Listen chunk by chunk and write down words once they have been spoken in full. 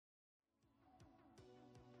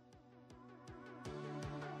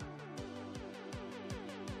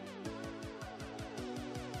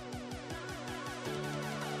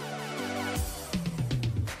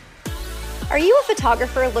Are you a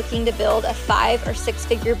photographer looking to build a 5 or 6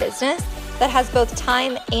 figure business that has both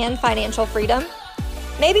time and financial freedom?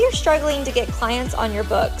 Maybe you're struggling to get clients on your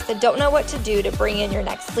books and don't know what to do to bring in your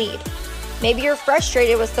next lead. Maybe you're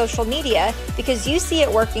frustrated with social media because you see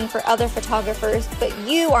it working for other photographers, but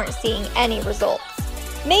you aren't seeing any results.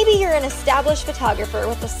 Maybe you're an established photographer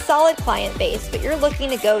with a solid client base, but you're looking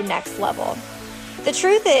to go next level. The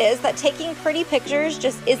truth is that taking pretty pictures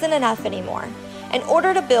just isn't enough anymore. In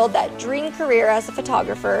order to build that dream career as a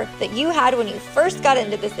photographer that you had when you first got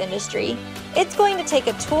into this industry, it's going to take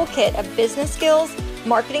a toolkit of business skills,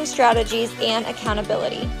 marketing strategies, and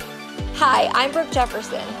accountability. Hi, I'm Brooke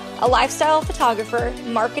Jefferson, a lifestyle photographer,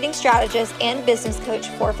 marketing strategist, and business coach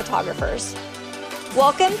for photographers.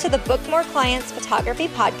 Welcome to the Book More Clients Photography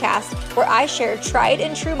Podcast, where I share tried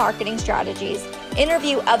and true marketing strategies,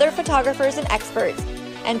 interview other photographers and experts,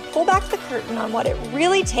 and pull back the curtain on what it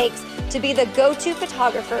really takes to be the go-to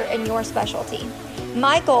photographer in your specialty.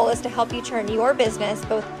 My goal is to help you turn your business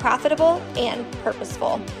both profitable and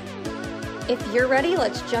purposeful. If you're ready,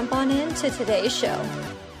 let's jump on into today's show.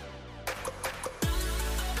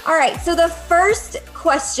 All right, so the first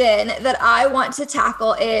question that I want to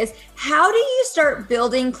tackle is, how do you start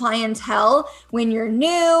building clientele when you're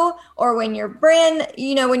new or when you're brand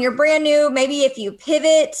new? Maybe if you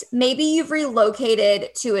pivot, maybe you've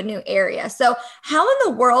relocated to a new area. So how in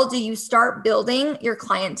the world do you start building your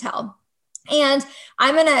clientele? And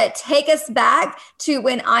I'm going to take us back to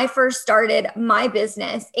when I first started my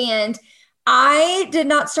business, and I did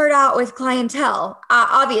not start out with clientele.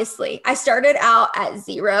 Obviously, I started out at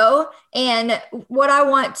zero. And what I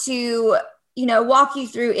want to, walk you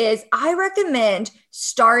through is I recommend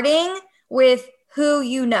starting with who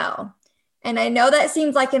you know. And I know that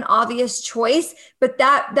seems like an obvious choice, but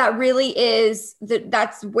that really is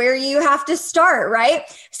that's where you have to start, right?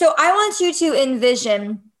 So I want you to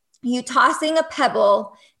envision you tossing a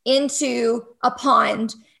pebble into a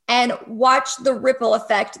pond and watch the ripple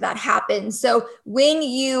effect that happens. So when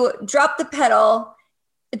you drop the pebble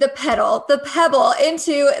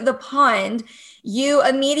into the pond, you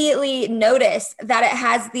immediately notice that it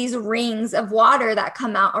has these rings of water that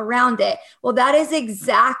come out around it. Well, that is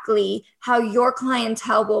exactly how your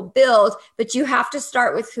clientele will build, but you have to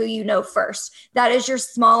start with who you know first. That is your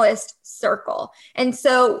smallest circle. And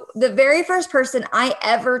so the very first person I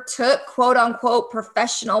ever took quote unquote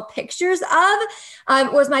professional pictures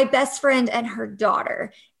of was my best friend and her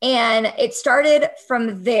daughter. And it started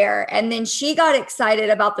from there. And then she got excited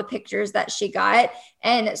about the pictures that she got.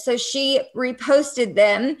 And so she reposted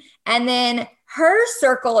them. And then her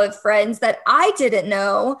circle of friends that I didn't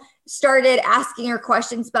know started asking her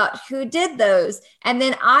questions about who did those. And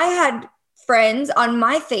then I had friends on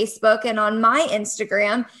my Facebook and on my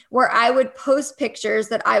Instagram where I would post pictures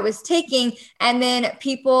that I was taking. And then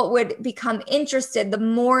people would become interested the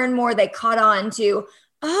more and more they caught on to,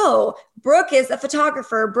 oh, Brooke is a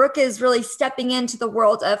photographer. Brooke is really stepping into the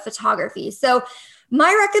world of photography. So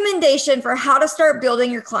my recommendation for how to start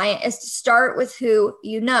building your client is to start with who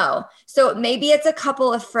you know. So maybe it's a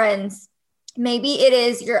couple of friends. Maybe it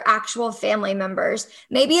is your actual family members.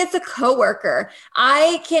 Maybe it's a coworker.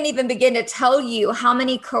 I can't even begin to tell you how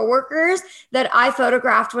many coworkers that I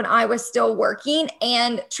photographed when I was still working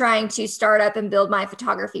and trying to start up and build my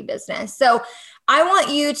photography business. So I want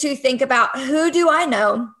you to think about, who do I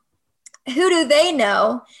know? Who do they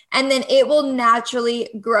know? And then it will naturally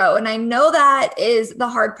grow. And I know that is the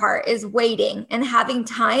hard part, is waiting and having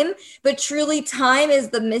time, but truly time is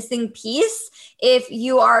the missing piece if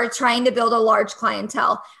you are trying to build a large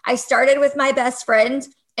clientele. I started with my best friend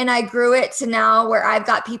and I grew it to now where I've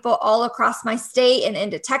got people all across my state and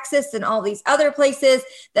into Texas and all these other places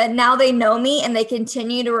that now they know me and they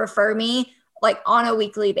continue to refer me like on a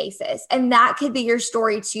weekly basis. And that could be your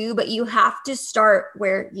story too, but you have to start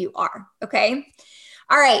where you are. Okay.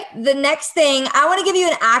 All right. The next thing, I want to give you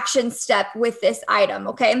an action step with this item.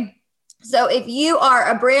 Okay. So if you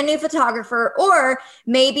are a brand new photographer, or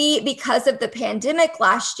maybe because of the pandemic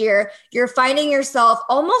last year, you're finding yourself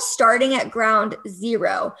almost starting at ground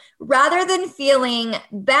zero, rather than feeling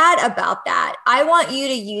bad about that, I want you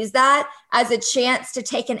to use that as a chance to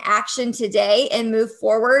take an action today and move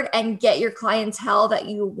forward and get your clientele that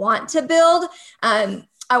you want to build. I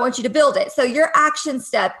want you to build it. So your action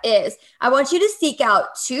step is, I want you to seek out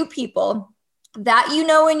 2 people that you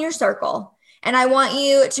know in your circle. And I want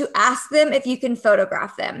you to ask them if you can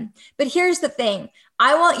photograph them. But here's the thing.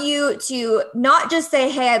 I want you to not just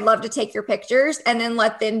say, hey, I'd love to take your pictures, and then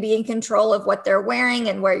let them be in control of what they're wearing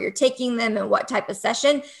and where you're taking them and what type of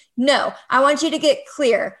session. No, I want you to get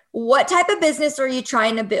clear. What type of business are you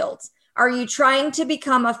trying to build? Are you trying to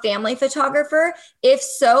become a family photographer? If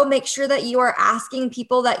so, make sure that you are asking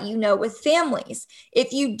people that you know with families.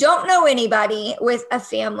 If you don't know anybody with a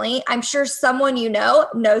family, I'm sure someone you know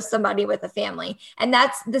knows somebody with a family. And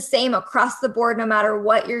that's the same across the board, no matter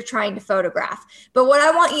what you're trying to photograph. But what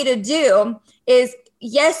I want you to do is,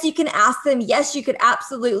 yes, you can ask them. Yes, you could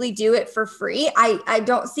absolutely do it for free. I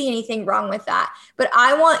don't see anything wrong with that. But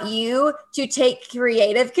I want you to take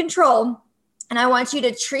creative control, and I want you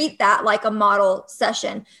to treat that like a model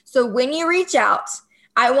session. So when you reach out,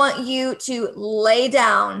 I want you to lay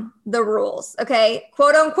down the rules, okay?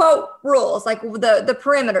 Quote unquote rules, like the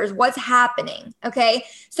perimeters, what's happening, okay?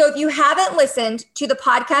 So if you haven't listened to the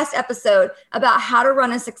podcast episode about how to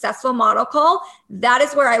run a successful model call, that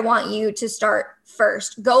is where I want you to start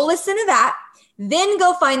first. Go listen to that. Then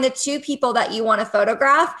go find the 2 people that you want to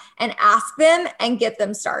photograph and ask them and get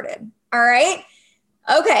them started, all right?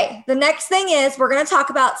 Okay, the next thing is we're going to talk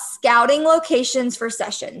about scouting locations for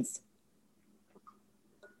sessions.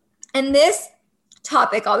 And this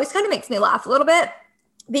topic always kind of makes me laugh a little bit,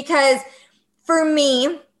 because for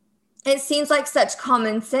me, it seems like such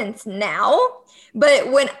common sense now.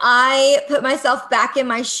 But when I put myself back in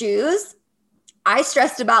my shoes, I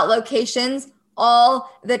stressed about locations all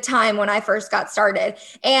the time when I first got started.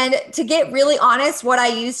 And to get really honest, what I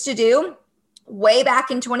used to do way back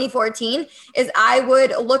in 2014 is I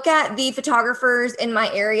would look at the photographers in my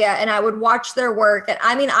area and I would watch their work. And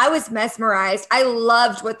I mean, I was mesmerized. I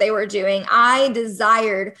loved what they were doing. I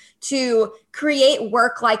desired to create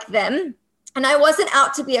work like them. And I wasn't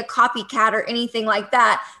out to be a copycat or anything like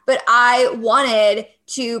that, but I wanted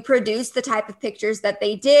to produce the type of pictures that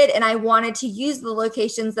they did. And I wanted to use the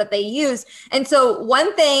locations that they used. And so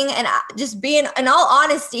one thing, and just being in all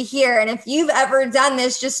honesty here, and if you've ever done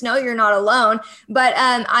this, just know you're not alone. But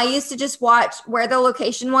I used to just watch where the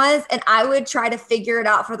location was, and I would try to figure it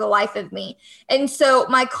out for the life of me. And so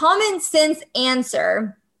my common sense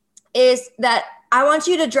answer is that I want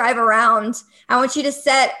you to drive around. I want you to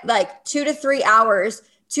set like 2 to 3 hours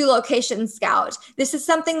to location scout. This is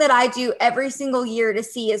something that I do every single year to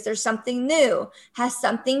see, is there something new? Has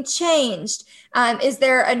something changed? Is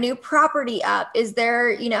there a new property up? Is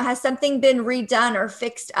there, has something been redone or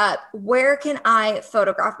fixed up? Where can I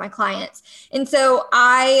photograph my clients? And so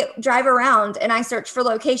I drive around and I search for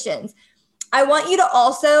locations. I want you to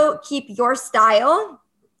also keep your style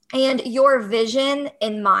and your vision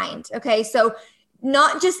in mind. Okay. So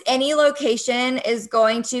not just any location is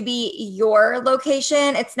going to be your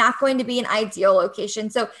location. It's not going to be an ideal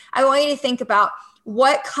location. So I want you to think about,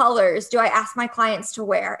 what colors do I ask my clients to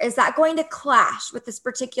wear? Is that going to clash with this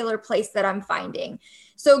particular place that I'm finding?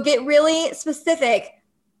 So get really specific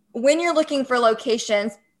when you're looking for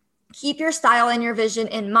locations. Keep your style and your vision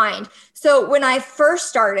in mind. So when I first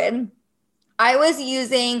started, I was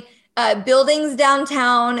using buildings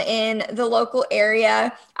downtown in the local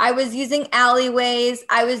area. I was using alleyways.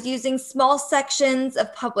 I was using small sections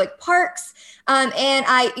of public parks. And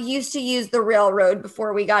I used to use the railroad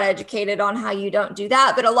before we got educated on how you don't do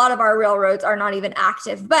that. But a lot of our railroads are not even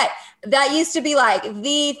active. But that used to be like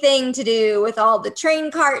the thing to do with all the train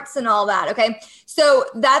carts and all that. Okay. So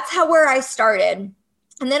that's where I started.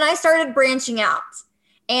 And then I started branching out.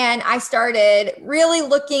 And I started really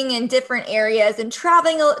looking in different areas and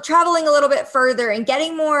traveling a little bit further and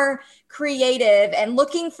getting more creative and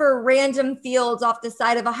looking for random fields off the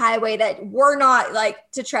side of a highway that were not like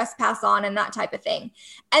to trespass on and that type of thing.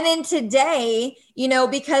 And then today,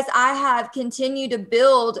 because I have continued to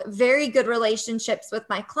build very good relationships with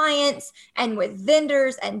my clients and with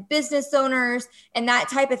vendors and business owners and that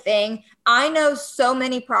type of thing, I know so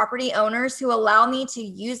many property owners who allow me to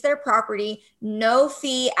use their property, no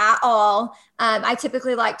fee at all. I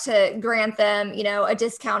typically like to grant them, a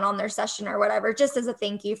discount on their session or whatever, just as a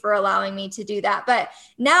thank you for allowing me to do that. But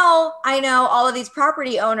now I know all of these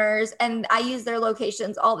property owners and I use their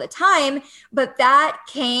locations all the time, but that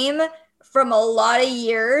came from a lot of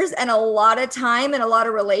years and a lot of time and a lot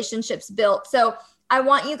of relationships built. So I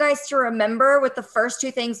want you guys to remember, with the first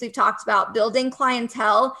 2 things we've talked about, building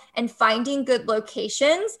clientele and finding good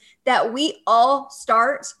locations, that we all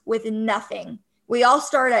start with nothing. We all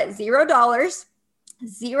start at $0,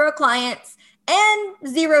 0 clients, and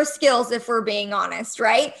 0 skills, if we're being honest,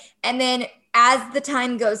 right? And then as the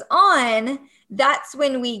time goes on, that's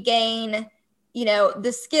when we gain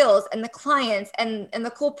the skills and the clients and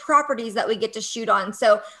the cool properties that we get to shoot on.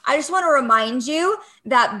 So I just want to remind you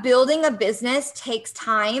that building a business takes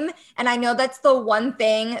time. And I know that's the one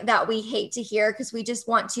thing that we hate to hear, because we just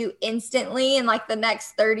want to instantly, in like the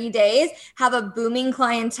next 30 days, have a booming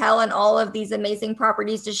clientele and all of these amazing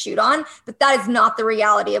properties to shoot on. But that is not the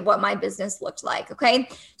reality of what my business looked like. Okay.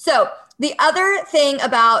 So the other thing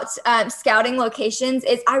about scouting locations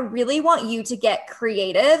is I really want you to get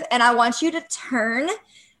creative, and I want you to turn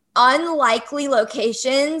unlikely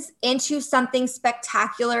locations into something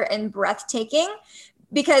spectacular and breathtaking.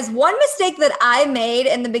 Because one mistake that I made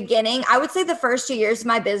in the beginning, I would say the first 2 years of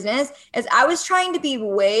my business, is I was trying to be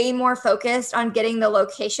way more focused on getting the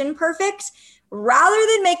location perfect rather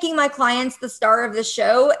than making my clients the star of the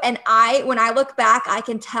show. And when I look back, I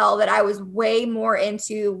can tell that I was way more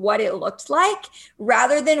into what it looked like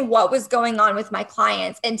rather than what was going on with my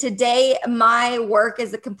clients. And today my work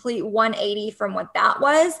is a complete 180 from what that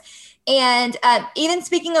was. And even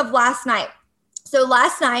speaking of last night, so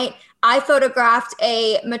last night, I photographed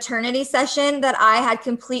a maternity session that I had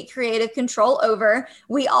complete creative control over.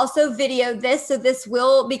 We also videoed this, so this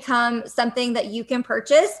will become something that you can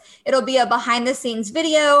purchase. It'll be a behind the scenes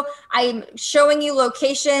video. I'm showing you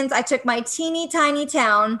locations. I took my teeny tiny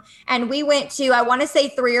town and we went to, I want to say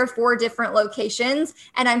 3 or 4 different locations.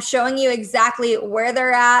 And I'm showing you exactly where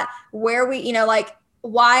they're at, where we,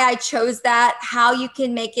 why I chose that, how you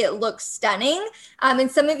can make it look stunning. And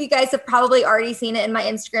some of you guys have probably already seen it in my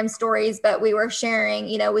Instagram stories, but we were sharing,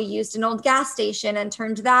 we used an old gas station and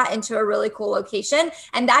turned that into a really cool location.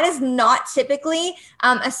 And that is not typically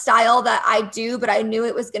a style that I do, but I knew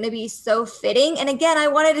it was going to be so fitting. And again, I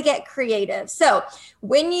wanted to get creative. So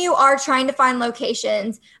when you are trying to find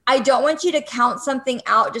locations, I don't want you to count something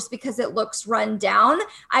out just because it looks run down.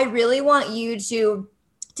 I really want you to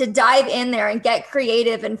dive in there and get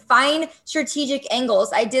creative and find strategic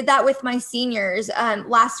angles. I did that with my seniors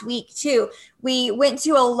last week too. We went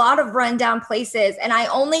to a lot of rundown places and I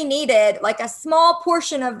only needed like a small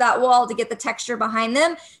portion of that wall to get the texture behind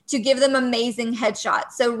them to give them amazing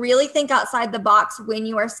headshots. So really think outside the box when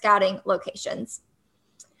you are scouting locations.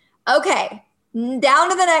 Okay, down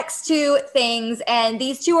to the next 2 things. And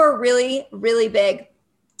these 2 are really, really big.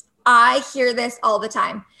 I hear this all the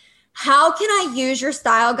time. How can I use your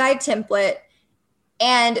style guide template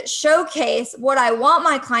and showcase what I want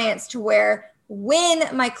my clients to wear when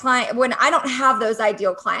I don't have those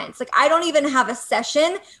ideal clients? Like I don't even have a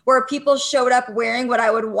session where people showed up wearing what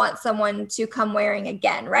I would want someone to come wearing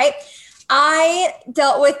again, right? I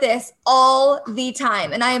dealt with this all the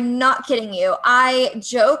time, and I am not kidding you. I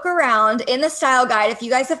joke around in the style guide. If you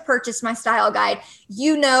guys have purchased my style guide,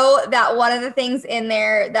 you know that one of the things in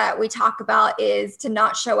there that we talk about is to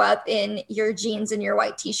not show up in your jeans and your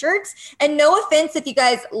white t-shirts. And no offense if you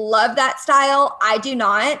guys love that style, I do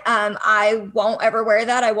not. I won't ever wear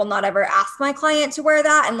that. I will not ever ask my client to wear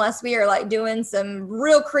that unless we are like doing some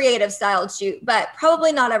real creative style shoot, but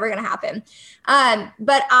probably not ever going to happen.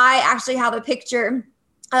 But I actually have a picture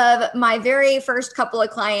of my very first couple of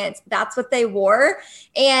clients. That's what they wore.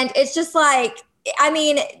 And it's just like,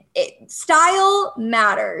 style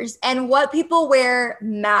matters and what people wear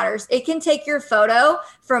matters. It can take your photo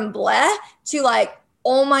from bleh to like,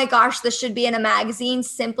 oh my gosh, this should be in a magazine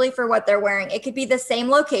simply for what they're wearing. It could be the same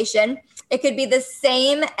location. It could be the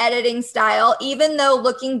same editing style, even though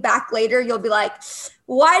looking back later, you'll be like,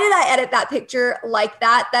 why did I edit that picture like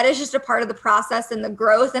that? That is just a part of the process and the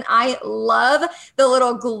growth. And I love the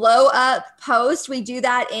little glow up post. We do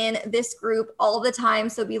that in this group all the time.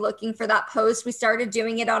 So be looking for that post. We started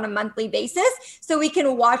doing it on a monthly basis so we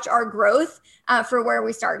can watch our growth for where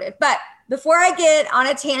we started. But before I get on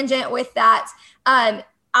a tangent with that,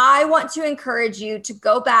 I want to encourage you to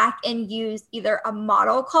go back and use either a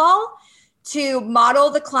model call to model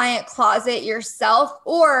the client closet yourself,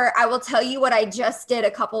 or I will tell you what I just did a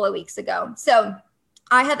couple of weeks ago. So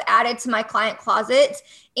I have added to my client closet,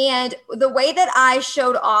 and the way that I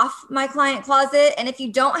showed off my client closet, and if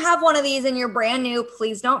you don't have one of these and you're brand new,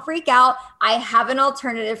 please don't freak out. I have an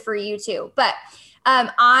alternative for you too. But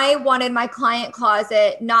I wanted my client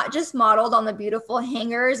closet not just modeled on the beautiful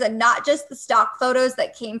hangers and not just the stock photos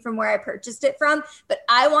that came from where I purchased it from, but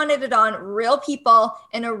I wanted it on real people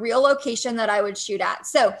in a real location that I would shoot at.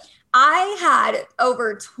 So I had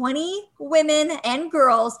over 20 women and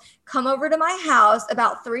girls come over to my house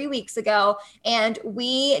about 3 weeks ago. And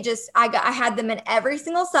I had them in every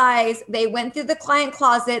single size. They went through the client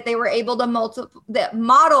closet. They were able to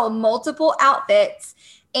model multiple outfits.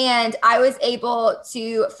 And I was able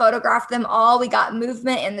to photograph them all. We got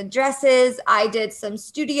movement in the dresses. I did some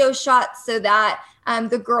studio shots so that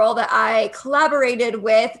The girl that I collaborated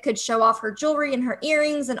with could show off her jewelry and her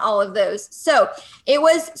earrings and all of those. So it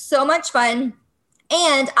was so much fun.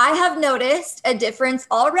 And I have noticed a difference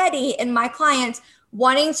already in my clients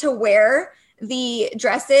wanting to wear the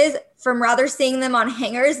dresses from rather seeing them on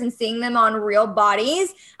hangers and seeing them on real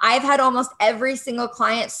bodies. I've had almost every single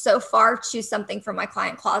client so far choose something from my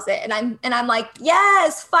client closet. And I'm like,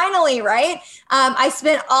 yes, finally, right? I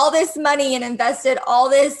spent all this money and invested all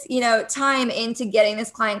this, time into getting this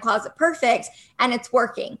client closet perfect, and it's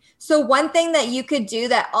working. So one thing that you could do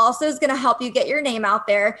that also is going to help you get your name out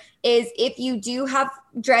there is if you do have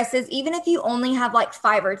dresses, even if you only have like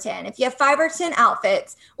 5 or 10, if you have 5 or 10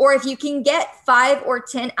 outfits, or if you can get 5 or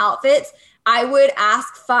 10 outfits, I would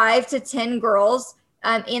ask 5 to 10 girls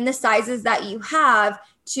in the sizes that you have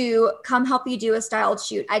to come help you do a styled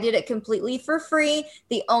shoot. I did it completely for free.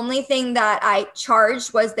 The only thing that I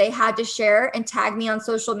charged was they had to share and tag me on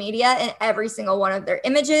social media in every single one of their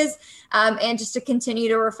images, and just to continue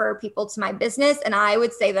to refer people to my business. And I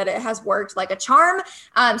would say that it has worked like a charm.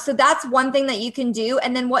 So that's one thing that you can do.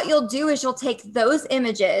 And then what you'll do is you'll take those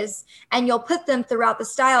images and you'll put them throughout the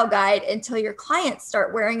style guide until your clients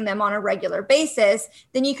start wearing them on a regular basis.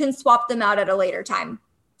 Then you can swap them out at a later time.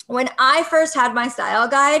 When I first had my style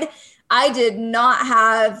guide, I did not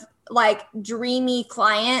have like dreamy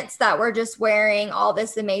clients that were just wearing all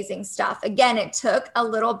this amazing stuff. Again, it took a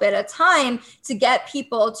little bit of time to get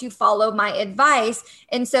people to follow my advice.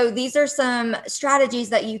 And so these are some strategies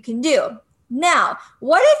that you can do. Now,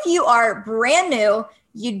 what if you are brand new?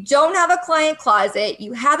 You don't have a client closet.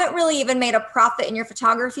 You haven't really even made a profit in your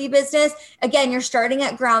photography business. Again, you're starting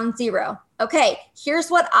at ground zero. Okay, here's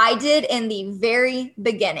what I did in the very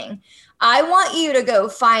beginning. I want you to go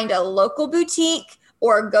find a local boutique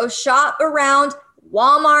or go shop around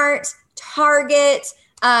Walmart, Target,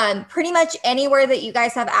 pretty much anywhere that you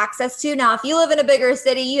guys have access to. Now, if you live in a bigger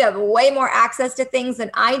city, you have way more access to things than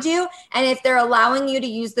I do. And if they're allowing you to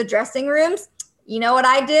use the dressing rooms, you know what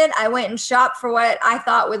I did? I went and shopped for what I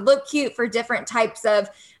thought would look cute for different types of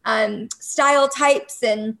style types.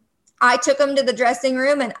 And I took them to the dressing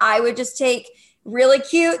room and I would just take really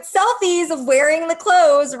cute selfies of wearing the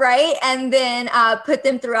clothes, right? And then put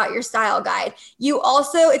them throughout your style guide. You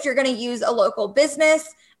also, if you're going to use a local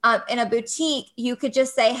business in a boutique, you could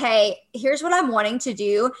just say, hey, here's what I'm wanting to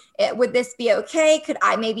do. Would this be okay? Could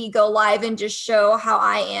I maybe go live and just show how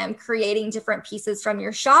I am creating different pieces from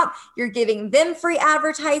your shop? You're giving them free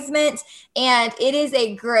advertisement, and it is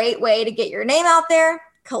a great way to get your name out there,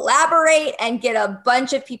 collaborate, and get a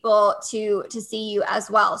bunch of people to see you as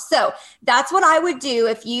well. So that's what I would do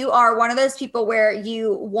if you are one of those people where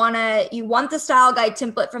you want the style guide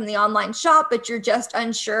template from the online shop, but you're just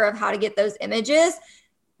unsure of how to get those images.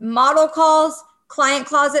 Model calls, client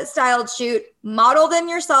closet styled shoot, model them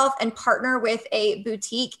yourself and partner with a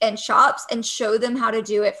boutique and shops and show them how to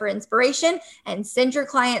do it for inspiration, and send your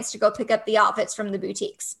clients to go pick up the outfits from the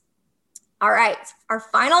boutiques. All right, our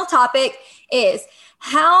final topic is,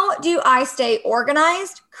 how do I stay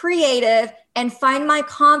organized, creative, and find my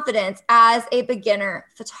confidence as a beginner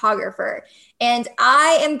photographer? And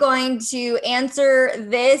I am going to answer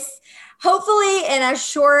this hopefully in as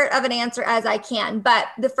short of an answer as I can. But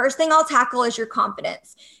the first thing I'll tackle is your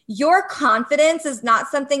confidence. Your confidence is not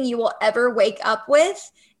something you will ever wake up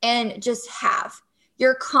with and just have.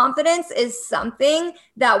 Your confidence is something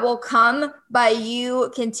that will come by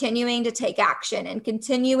you continuing to take action and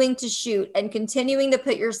continuing to shoot and continuing to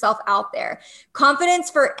put yourself out there.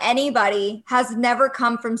 Confidence for anybody has never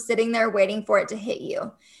come from sitting there waiting for it to hit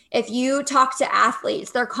you. If you talk to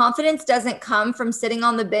athletes, their confidence doesn't come from sitting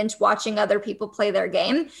on the bench watching other people play their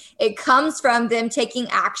game. It comes from them taking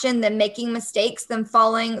action, them making mistakes, them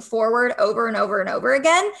falling forward over and over and over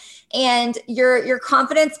again. And your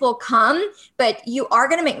confidence will come, but you are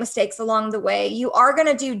going to make mistakes along the way. You are going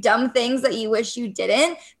to do dumb things that you wish you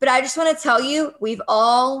didn't. But I just want to tell you, we've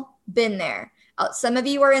all been there. Some of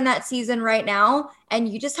you are in that season right now,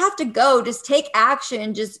 and you just have to just take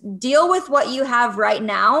action, just deal with what you have right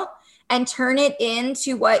now and turn it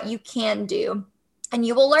into what you can do. And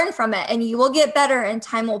you will learn from it, and you will get better, and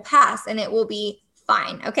time will pass, and it will be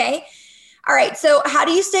fine. Okay. All right. So how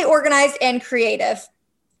do you stay organized and creative?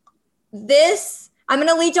 I'm going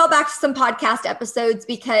to lead y'all back to some podcast episodes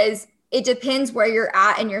because it depends where you're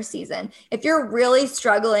at in your season. If you're really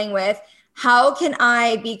struggling with, how can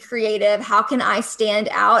I be creative? How can I stand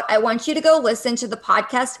out? I want you to go listen to the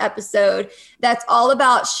podcast episode that's all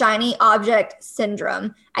about shiny object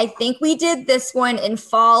syndrome. I think we did this one in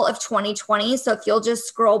fall of 2020. So if you'll just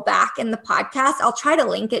scroll back in the podcast, I'll try to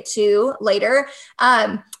link it to later.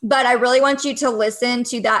 But I really want you to listen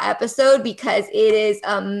to that episode because it is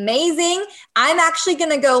amazing. I'm actually going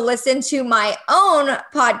to go listen to my own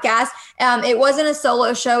podcast. It wasn't a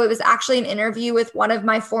solo show. It was actually an interview with one of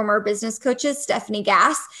my former business coaches, Stephanie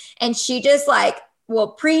Gass. And she just will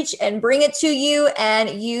preach and bring it to you,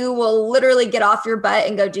 and you will literally get off your butt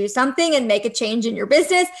and go do something and make a change in your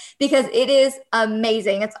business because it is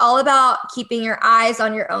amazing. It's all about keeping your eyes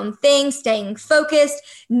on your own thing, staying focused,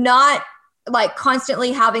 not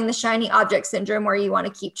constantly having the shiny object syndrome where you want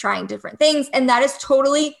to keep trying different things. And that is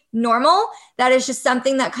totally normal. That is just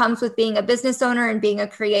something that comes with being a business owner and being a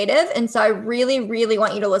creative. And so I really, really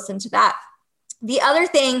want you to listen to that. The other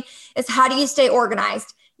thing is, how do you stay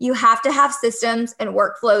organized? You have to have systems and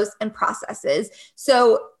workflows and processes.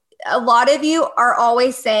 So a lot of you are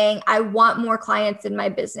always saying, I want more clients in my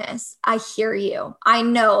business. I hear you. I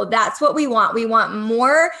know that's what we want. We want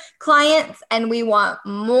more clients and we want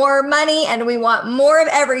more money and we want more of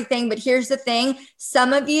everything. But here's the thing.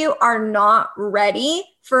 Some of you are not ready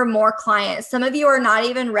for more clients. Some of you are not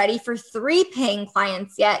even ready for 3 paying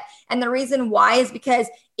clients yet. And the reason why is because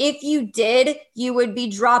if you did, you would be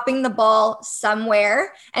dropping the ball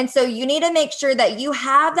somewhere. And so you need to make sure that you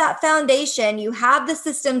have that foundation, you have the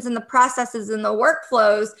systems and the processes and the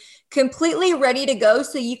workflows completely ready to go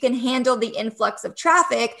so you can handle the influx of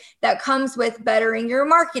traffic that comes with bettering your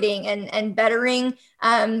marketing and bettering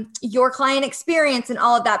your client experience and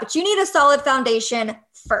all of that. But you need a solid foundation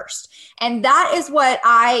first. And that is what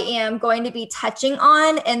I am going to be touching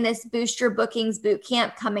on in this Boost Your Bookings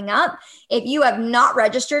Bootcamp coming up. If you have not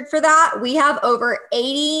registered for that, we have over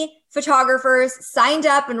 80 photographers signed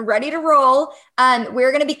up and ready to roll.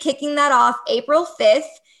 We're going to be kicking that off April 5th.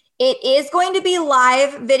 It is going to be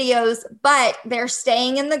live videos, but they're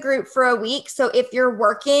staying in the group for a week. So if you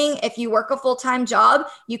work a full-time job,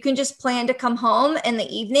 you can just plan to come home in the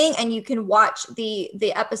evening and you can watch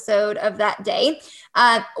the episode of that day.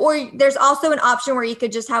 Or there's also an option where you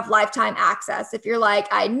could just have lifetime access. If you're like,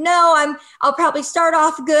 I know I'll probably start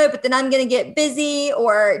off good, but then I'm going to get busy,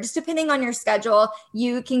 or just depending on your schedule,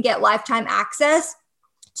 you can get lifetime access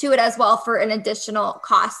to it as well for an additional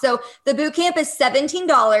cost. So the bootcamp is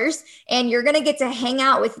 $17 and you're going to get to hang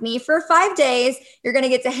out with me for 5 days. You're going to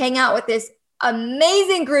get to hang out with this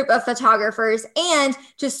amazing group of photographers. And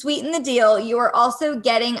to sweeten the deal, you are also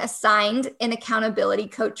getting assigned an accountability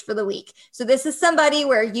coach for the week. So this is somebody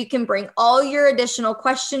where you can bring all your additional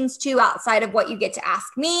questions to outside of what you get to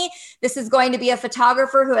ask me. This is going to be a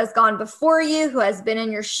photographer who has gone before you, who has been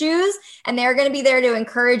in your shoes, and they're going to be there to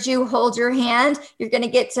encourage you, hold your hand. You're going to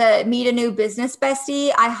get to meet a new business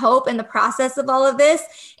bestie, I hope, in the process of all of this.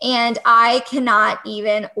 And I cannot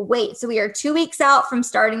even wait. So we are 2 weeks out from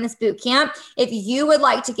starting this boot camp. If you would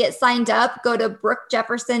like to get signed up, go to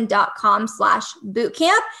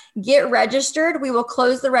brookejefferson.com/bootcamp, get registered. We will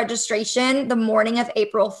close the registration the morning of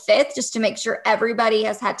April 5th, just to make sure everybody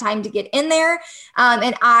has had time to get in there.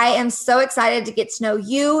 And I am so excited to get to know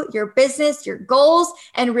you, your business, your goals,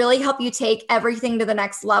 and really help you take everything to the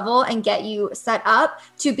next level and get you set up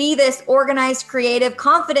to be this organized, creative,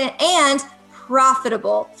 confident, and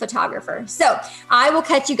profitable photographer. So I will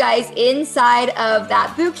catch you guys inside of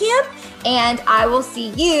that bootcamp, and I will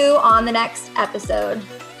see you on the next episode.